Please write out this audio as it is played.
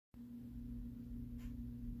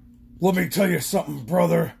Let me tell you something,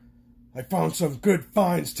 brother. I found some good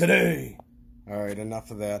finds today. Alright, enough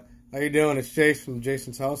of that. How you doing? It's Jason from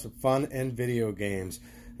Jason's House of Fun and Video Games.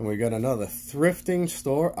 And we got another thrifting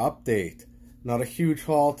store update. Not a huge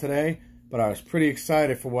haul today, but I was pretty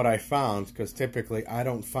excited for what I found, because typically I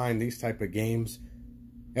don't find these type of games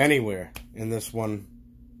anywhere in this one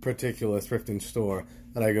particular thrifting store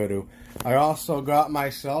that I go to. I also got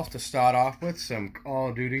myself, to start off with, some Call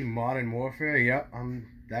of Duty Modern Warfare. Yep, I'm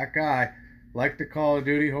that guy. Like the Call of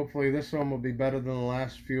Duty. Hopefully this one will be better than the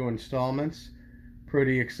last few installments.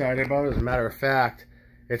 Pretty excited about it. As a matter of fact,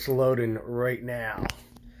 it's loading right now.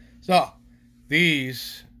 So,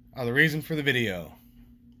 these are the reason for the video.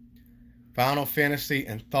 Final Fantasy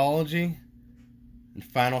Anthology and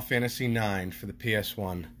Final Fantasy IX for the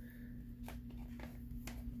PS1.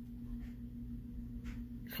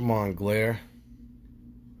 Come on, glare.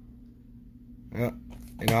 Oh,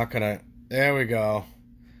 you're not gonna... There we go.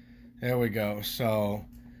 There we go. So,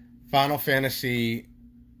 Final Fantasy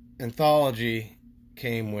Anthology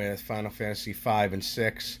came with Final Fantasy V and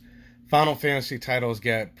VI. Final Fantasy titles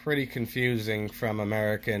get pretty confusing from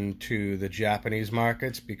American to the Japanese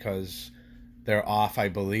markets because they're off, I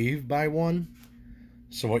believe, by one.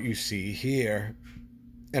 So what you see here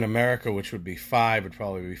in America, which would be 5, would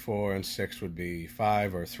probably be 4, and 6 would be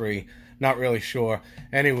 5 or 3. Not really sure.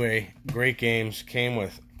 Anyway, great games. Came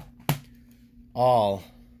with all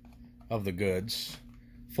of the goods.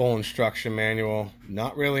 Full instruction manual.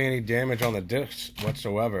 Not really any damage on the discs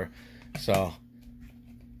whatsoever. So,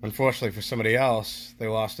 unfortunately for somebody else, they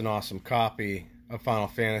lost an awesome copy of Final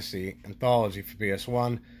Fantasy Anthology for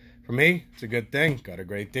PS1. For me, it's a good thing. Got a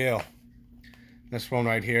great deal. This one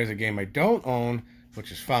right here is a game I don't own,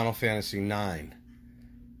 which is Final Fantasy IX.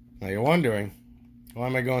 Now you're wondering, why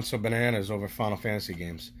am I going so bananas over Final Fantasy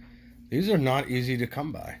games? These are not easy to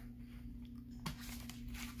come by.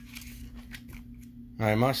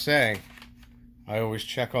 I must say, I always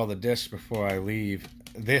check all the discs before I leave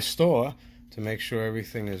this store to make sure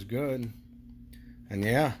everything is good. And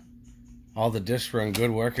yeah, all the discs were in good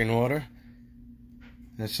working order.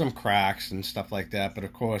 There's some cracks and stuff like that, but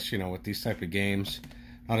of course, you know, with these type of games,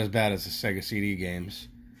 not as bad as the Sega CD games,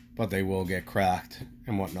 but they will get cracked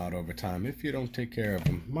and whatnot over time if you don't take care of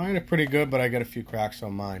them. Mine are pretty good, but I got a few cracks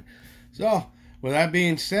on mine. So, with that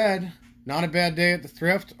being said, not a bad day at the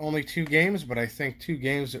thrift. Only 2 games, but I think 2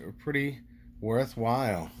 games that were pretty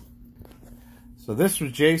worthwhile. So this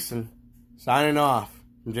was Jason signing off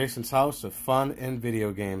from Jason's House of Fun and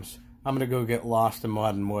Video Games. I'm going to go get lost in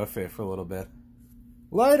Modern Warfare for a little bit.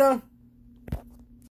 Later!